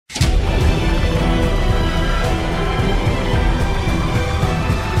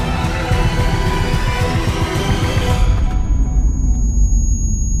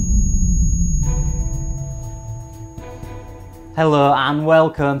Hello and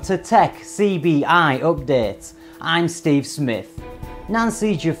welcome to Tech CBI Update. I'm Steve Smith.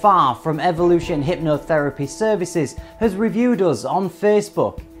 Nancy Jafar from Evolution Hypnotherapy Services has reviewed us on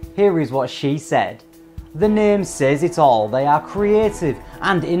Facebook. Here is what she said. The name says it all. They are creative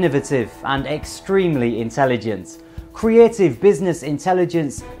and innovative and extremely intelligent. Creative business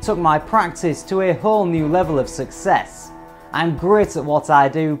intelligence took my practice to a whole new level of success. I'm great at what I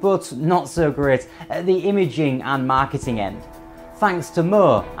do, but not so great at the imaging and marketing end. Thanks to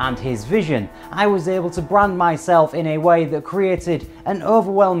Mo and his vision, I was able to brand myself in a way that created an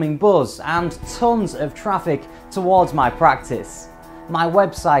overwhelming buzz and tons of traffic towards my practice. My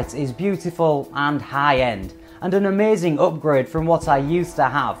website is beautiful and high-end, and an amazing upgrade from what I used to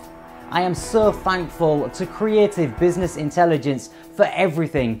have. I am so thankful to Creative Business Intelligence for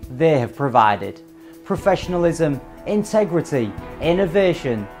everything they have provided. Professionalism, integrity,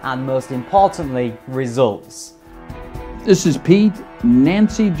 innovation, and most importantly, results. This is Pete.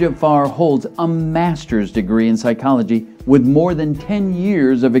 Nancy Jafar holds a master's degree in psychology with more than 10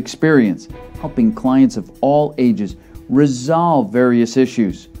 years of experience, helping clients of all ages resolve various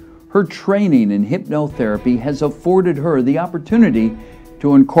issues. Her training in hypnotherapy has afforded her the opportunity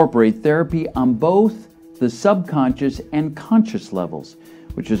to incorporate therapy on both the subconscious and conscious levels,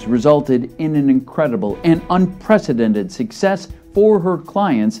 which has resulted in an incredible and unprecedented success for her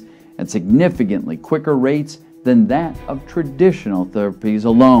clients at significantly quicker rates than that of traditional therapies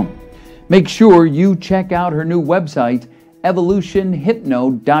alone. Make sure you check out her new website,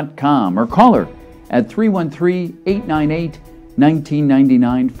 evolutionhypno.com, or call her at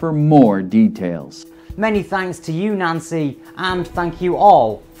 313-898-1999 for more details. Many thanks to you, Nancy, and thank you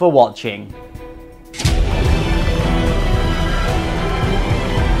all for watching.